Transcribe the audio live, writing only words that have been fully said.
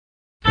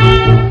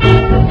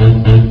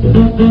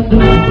Hey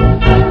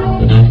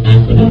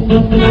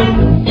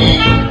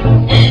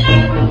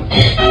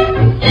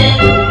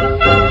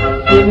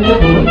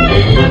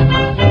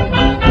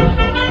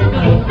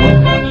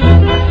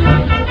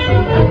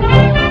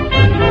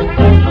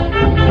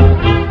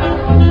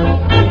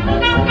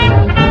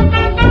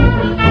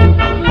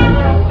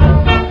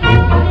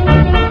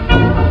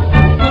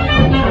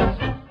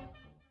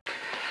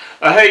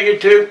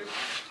YouTube.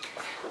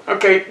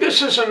 Okay,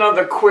 this is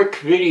another quick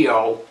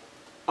video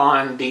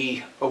on the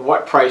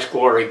What Price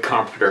Glory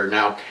Comforter.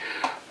 Now,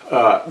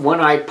 when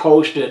I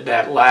posted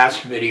that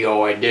last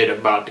video I did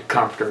about the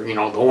comforter, you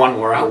know, the one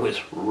where I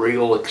was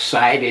real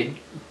excited,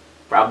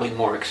 probably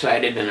more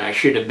excited than I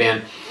should have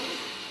been.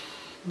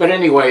 But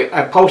anyway,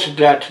 I posted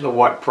that to the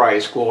What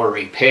Price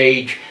Glory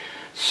page.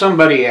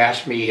 Somebody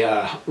asked me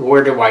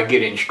where do I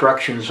get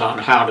instructions on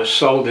how to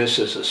sew this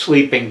as a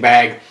sleeping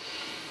bag.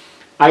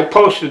 I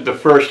posted the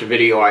first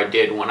video I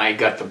did when I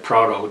got the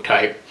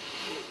prototype.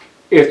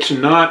 It's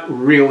not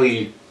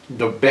really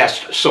the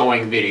best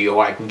sewing video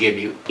I can give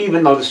you,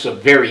 even though this is a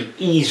very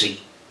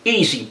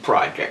easy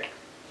project.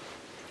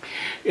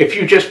 If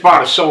you just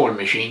bought a sewing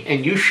machine,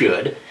 and you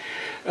should,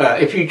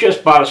 if you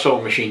just bought a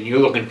sewing machine, you're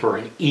looking for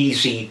an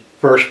easy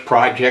first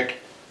project,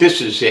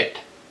 this is it.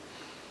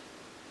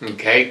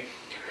 Okay?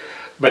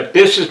 But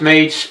this is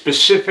made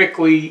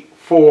specifically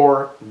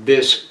for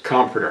this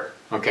comforter.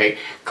 Okay,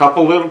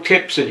 couple little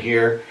tips in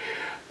here,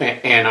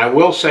 and I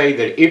will say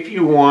that if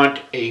you want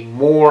a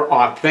more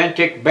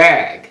authentic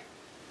bag,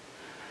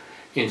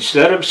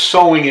 instead of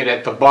sewing it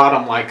at the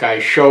bottom like I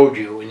showed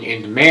you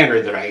in the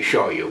manner that I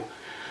show you,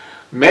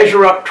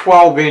 measure up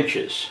 12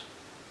 inches,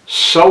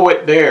 sew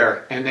it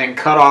there, and then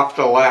cut off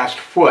the last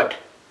foot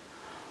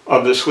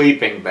of the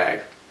sleeping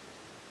bag.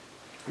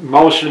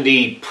 Most of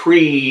the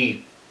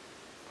pre-World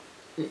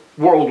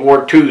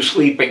War II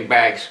sleeping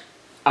bags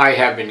I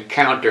have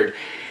encountered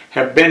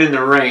have been in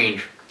the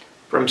range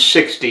from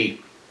 60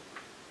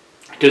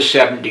 to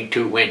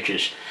 72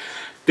 inches.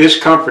 This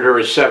comforter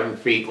is 7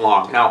 feet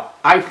long. Now,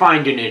 I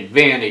find an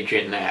advantage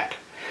in that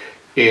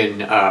in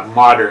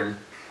modern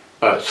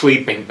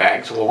sleeping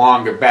bags, a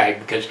longer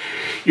bag, because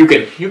you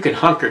can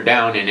hunker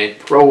down in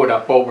it, throw it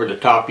up over the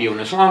top of you, and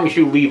as long as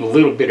you leave a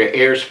little bit of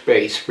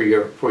airspace for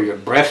your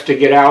breath to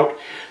get out,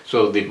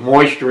 so the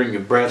moisture in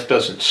your breath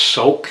doesn't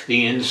soak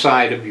the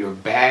inside of your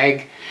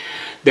bag,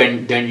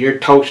 then you're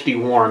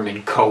toasty warm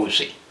and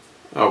cozy.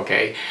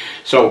 Okay,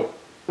 so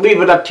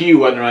leave it up to you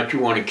whether or not you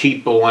want to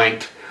keep the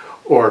length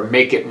or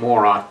make it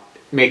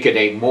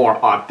a more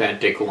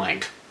authentic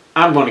length.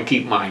 I'm going to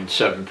keep mine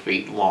 7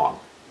 feet long.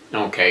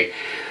 Okay,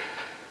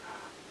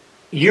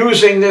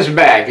 using this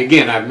bag,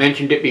 again, I've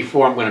mentioned it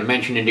before, I'm going to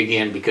mention it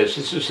again because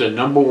this is the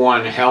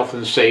 #1 health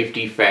and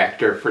safety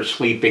factor for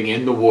sleeping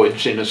in the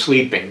woods in a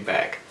sleeping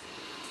bag.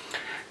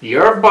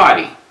 Your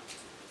body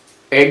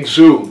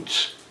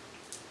exudes,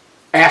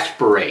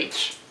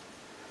 aspirates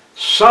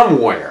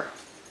somewhere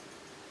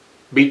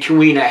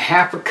between a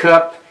half a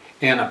cup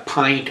and a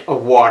pint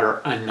of water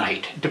a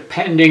night,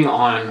 depending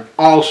on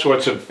all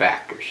sorts of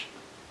factors.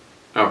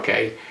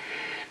 Okay,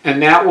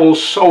 and that will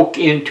soak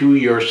into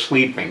your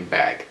sleeping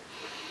bag.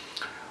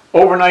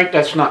 Overnight,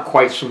 that's not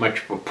quite so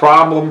much of a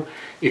problem.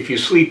 If you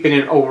sleep in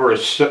it over a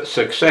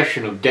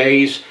succession of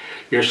days,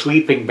 your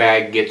sleeping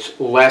bag gets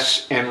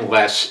less and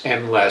less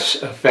and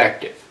less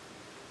effective.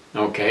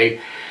 Okay.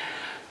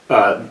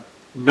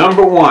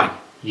 #1,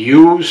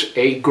 use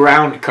a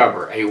ground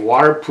cover, a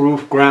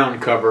waterproof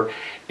ground cover,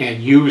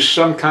 and use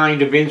some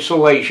kind of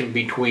insulation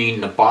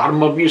between the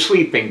bottom of your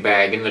sleeping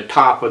bag and the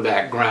top of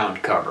that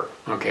ground cover.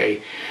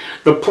 Okay,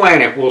 the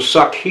planet will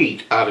suck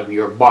heat out of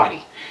your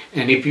body,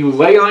 and if you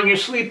lay on your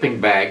sleeping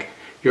bag,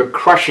 you're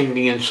crushing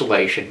the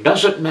insulation.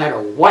 Doesn't matter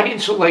what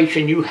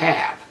insulation you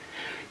have,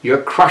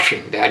 you're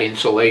crushing that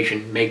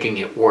insulation, making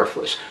it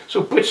worthless.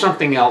 So put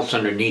something else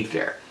underneath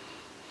there.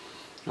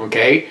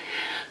 Okay.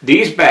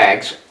 These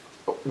bags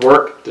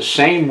work the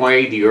same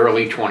way the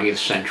early 20th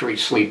century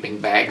sleeping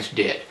bags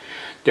did.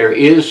 There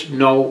is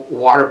no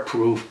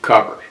waterproof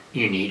cover.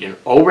 You need an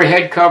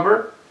overhead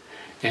cover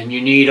and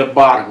you need a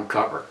bottom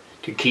cover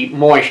to keep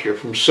moisture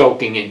from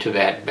soaking into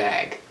that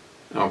bag.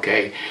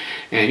 Okay?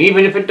 And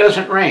even if it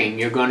doesn't rain,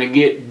 you're going to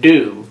get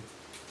dew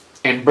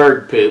and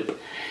bird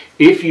poop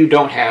if you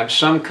don't have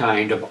some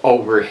kind of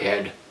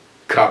overhead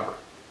cover.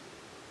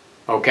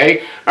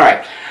 Okay? All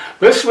right.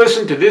 Let's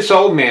listen to this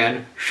old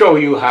man show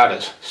you how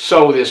to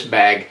sew this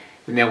bag,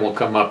 and then we'll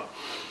come up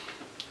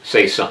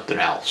say something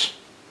else.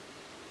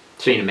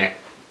 See you in a minute.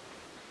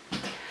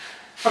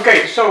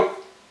 Okay, so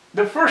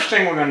the first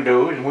thing we're going to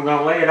do is we're going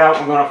to lay it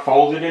out, we're going to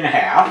fold it in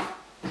half,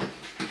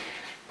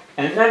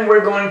 and then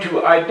we're going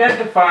to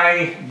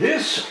identify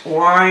this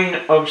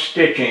line of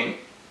stitching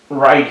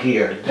right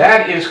here.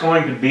 That is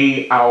going to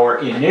be our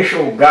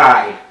initial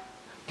guide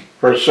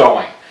for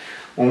sewing.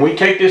 When we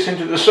take this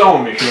into the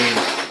sewing machine,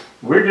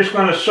 we're just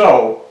going to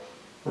sew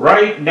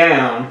right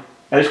down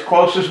as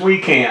close as we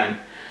can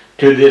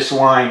to this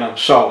line of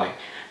sewing.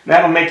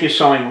 That'll make your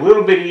sewing a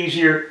little bit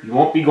easier. You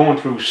won't be going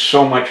through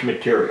so much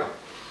material.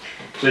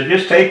 So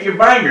just take your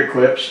binder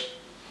clips,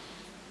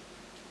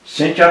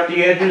 Cinch up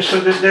the edges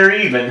so that they're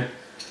even.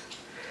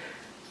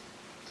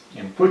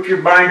 And put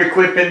your binder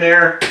clip in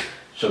there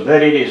so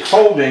that it is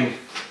holding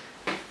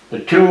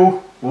the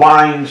two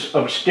lines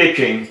of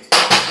stitching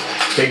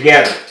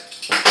together.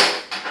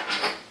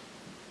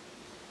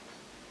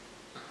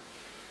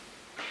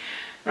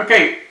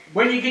 Okay,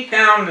 when you get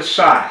down the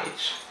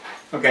sides,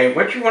 okay,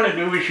 what you want to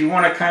do is you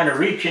want to kind of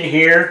reach in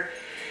here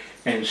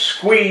and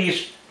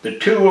squeeze the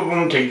two of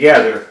them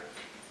together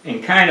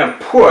and kind of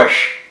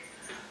push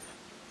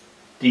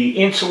the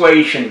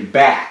insulation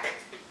back,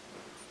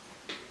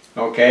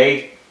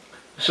 okay,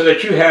 so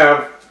that you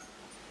have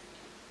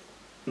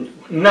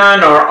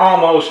none or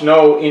almost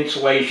no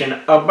insulation,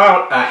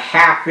 about a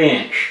 ½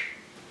 inch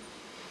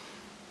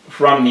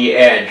from the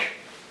edge,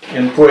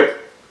 and put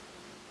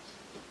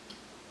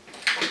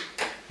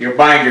your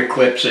binder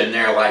clips in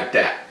there like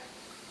that.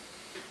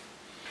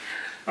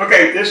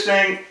 Okay, this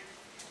thing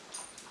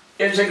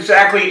is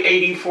exactly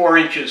 84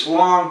 inches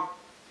long.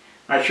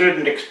 I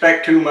shouldn't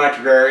expect too much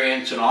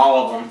variance in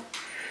all of them.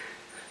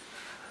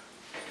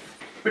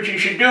 What you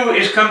should do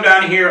is come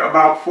down here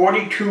about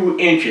 42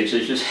 inches,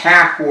 it's just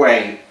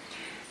halfway,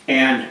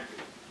 and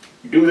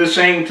do the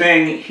same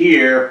thing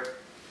here,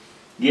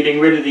 getting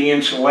rid of the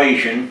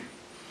insulation,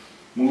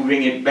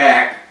 moving it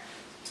back,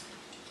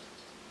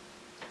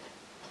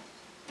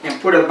 and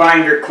put a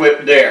binder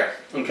clip there.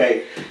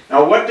 Okay,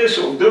 now what this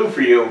will do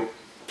for you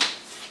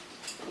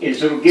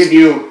is it will give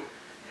you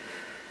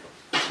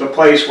the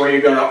place where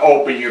you're going to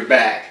open your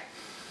bag.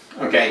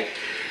 Okay,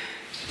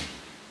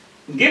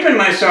 giving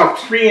myself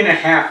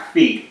 3.5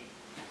 feet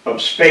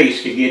of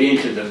space to get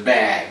into the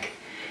bag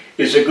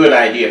is a good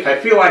idea. If I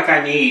feel like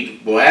I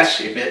need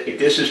less, if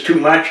this is too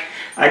much,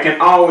 I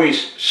can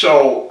always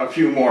sew a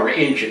few more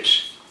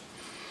inches.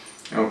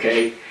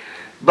 Okay,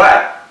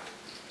 but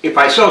if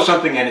I sew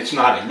something and it's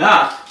not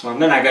enough, well,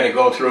 then I got to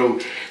go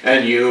through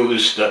and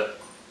use the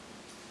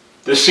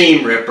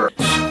seam ripper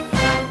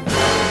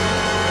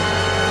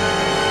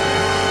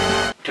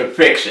to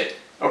fix it.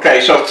 Okay,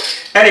 so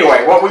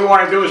anyway, what we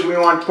want to do is we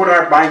want to put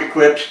our binder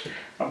clips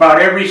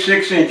about every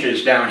 6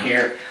 inches down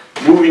here,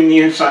 moving the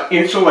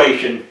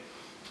insulation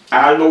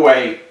out of the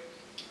way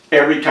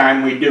every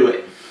time we do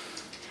it.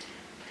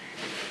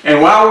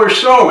 And while we're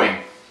sewing,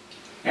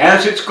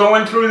 as it's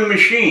going through the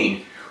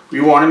machine,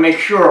 we want to make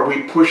sure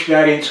we push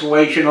that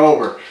insulation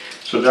over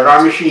so that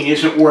our machine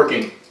isn't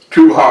working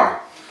too hard.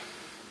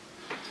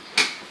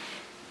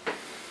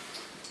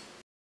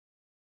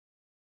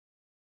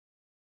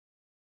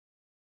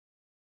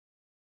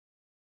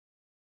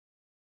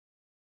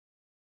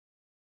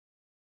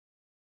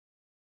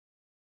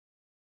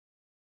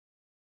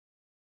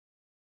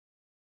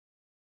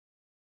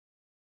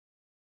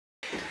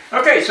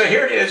 Okay, so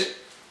here it is.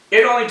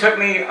 It only took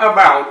me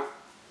about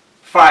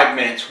 5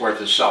 minutes worth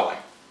of sewing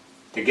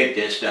to get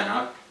this done.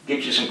 I'll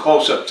get you some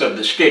close-ups of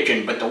the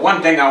stitching, but the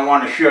one thing I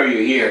want to show you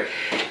here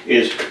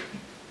is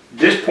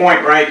this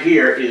point right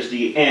here is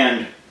the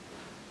end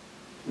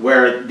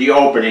where the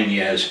opening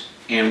is.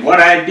 And what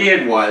I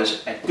did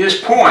was, at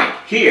this point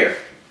here,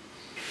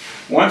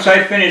 once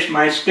I finished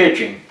my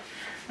stitching,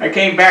 I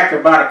came back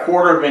about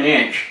 1/4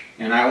 inch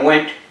and I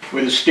went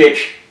with a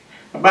stitch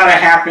about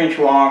a ½ inch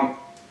long,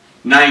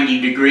 90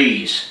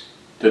 degrees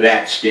to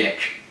that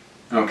stitch.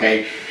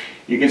 Okay,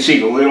 you can see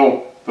the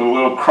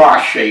little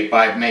cross shape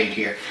I've made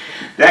here.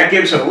 That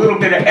gives a little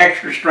bit of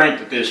extra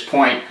strength at this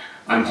point.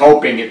 I'm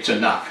hoping it's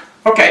enough.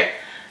 Okay,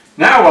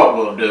 now what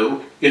we'll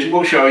do is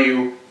we'll show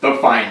you the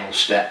final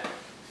step.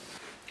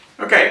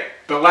 Okay,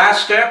 the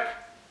last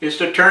step is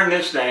to turn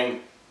this thing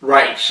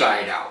right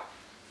side out.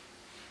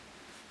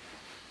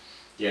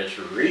 Just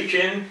reach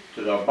in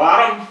to the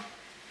bottom,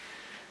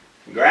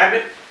 grab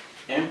it,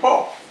 and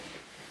pull.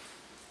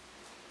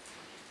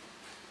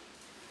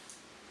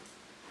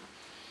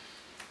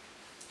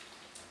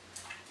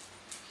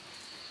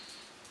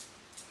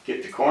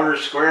 Get the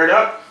corners squared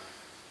up.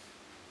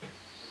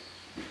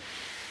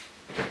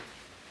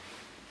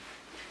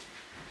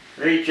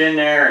 Reach in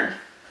there and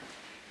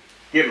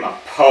give them a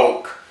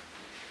poke.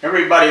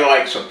 Everybody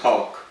likes a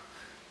poke.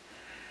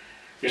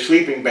 Your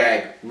sleeping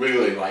bag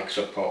really likes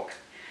a poke.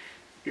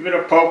 Give it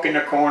a poke in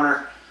the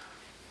corner.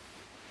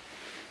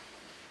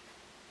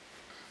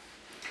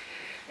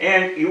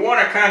 And you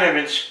want to kind of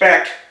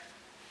inspect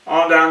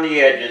all down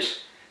the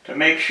edges to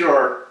make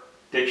sure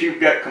that you've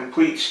got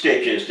complete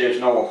stitches,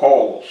 there's no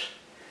holes.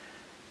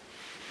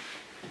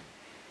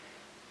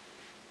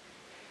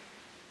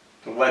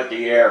 To let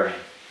the air in.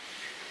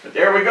 But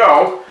there we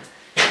go.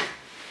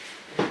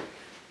 Put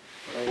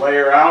a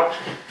layer out.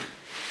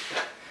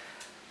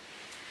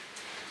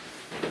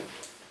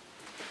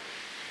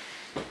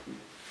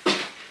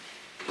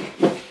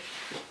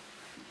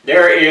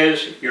 There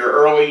is your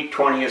early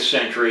 20th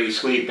century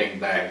sleeping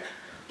bag,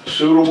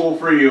 suitable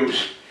for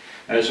use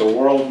as a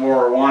World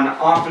War I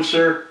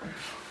officer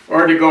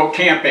or to go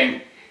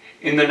camping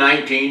in the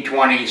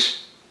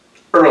 1920s,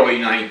 early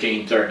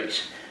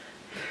 1930s.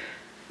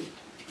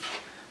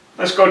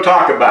 Let's go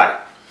talk about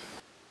it.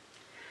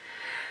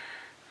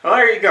 Well,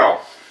 there you go.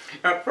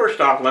 First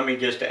off, let me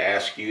just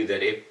ask you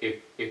that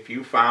if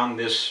you found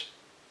this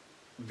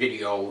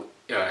video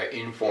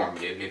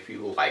informative, if you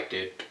liked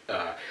it,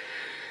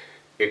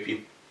 if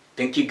you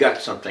think you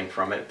got something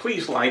from it,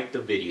 please like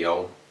the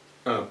video,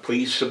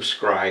 please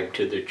subscribe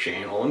to the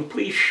channel, and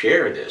please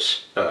share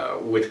this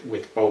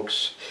with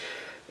folks,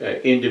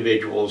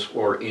 individuals,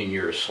 or in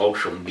your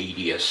social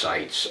media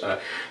sites,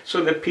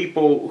 so that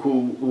people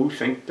who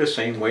think the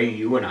same way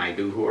you and I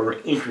do, who are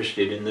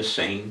interested in the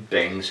same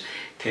things,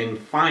 can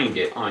find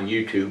it on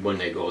YouTube when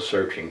they go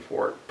searching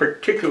for it,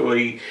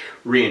 particularly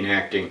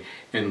reenacting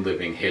and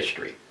living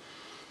history.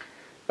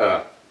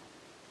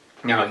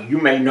 Now, you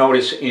may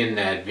notice in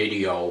that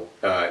video,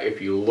 if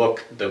you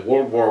look, the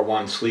World War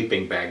I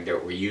sleeping bag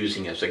that we're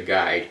using as a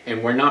guide,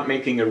 and we're not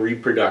making a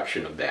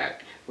reproduction of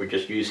that, we're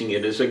just using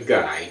it as a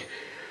guide.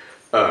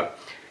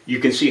 You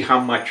can see how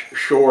much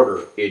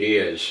shorter it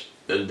is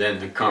than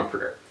the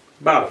Comforter,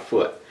 about a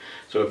foot.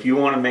 So if you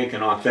want to make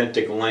an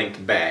authentic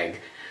length bag,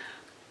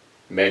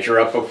 measure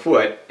up a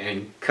foot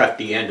and cut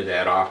the end of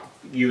that off.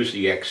 Use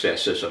the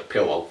excess as a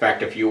pillow. In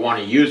fact, if you want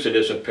to use it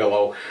as a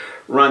pillow,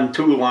 run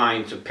 2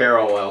 lines of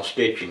parallel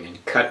stitching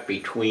and cut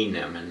between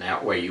them, and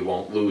that way you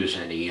won't lose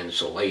any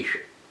insulation.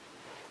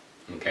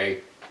 Okay?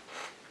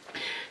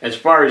 As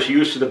far as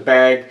use of the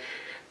bag,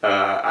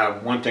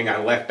 one thing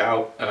I left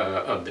out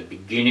of the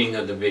beginning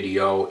of the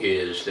video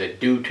is that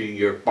due to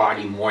your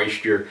body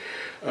moisture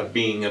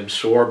being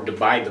absorbed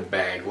by the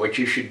bag, what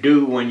you should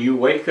do when you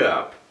wake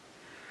up,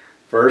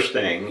 first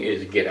thing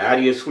is get out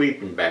of your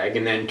sleeping bag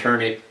and then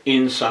turn it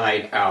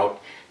inside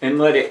out and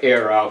let it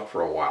air out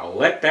for a while.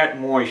 Let that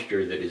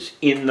moisture that is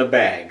in the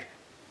bag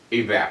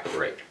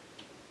evaporate.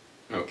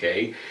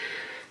 Okay?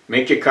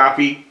 Make your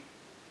coffee,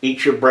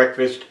 eat your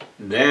breakfast,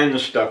 then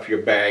stuff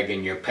your bag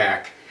in your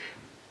pack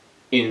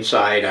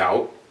inside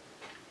out,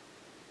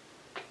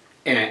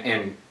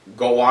 and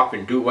go off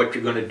and do what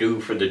you're going to do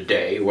for the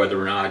day,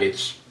 whether or not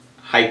it's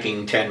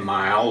hiking 10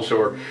 miles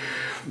or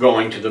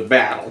going to the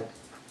battle.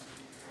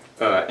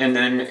 And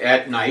then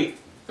at night,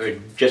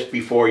 just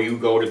before you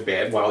go to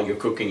bed, while you're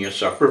cooking your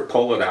supper,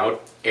 pull it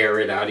out, air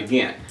it out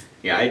again.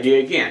 The idea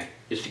again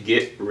is to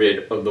get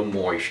rid of the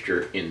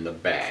moisture in the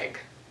bag.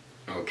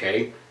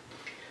 Okay?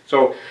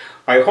 So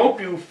I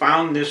hope you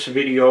found this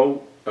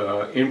video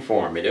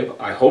informative.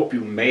 I hope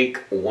you make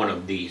one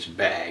of these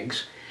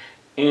bags,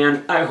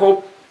 and I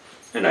hope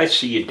that I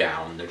see you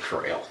down the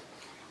trail.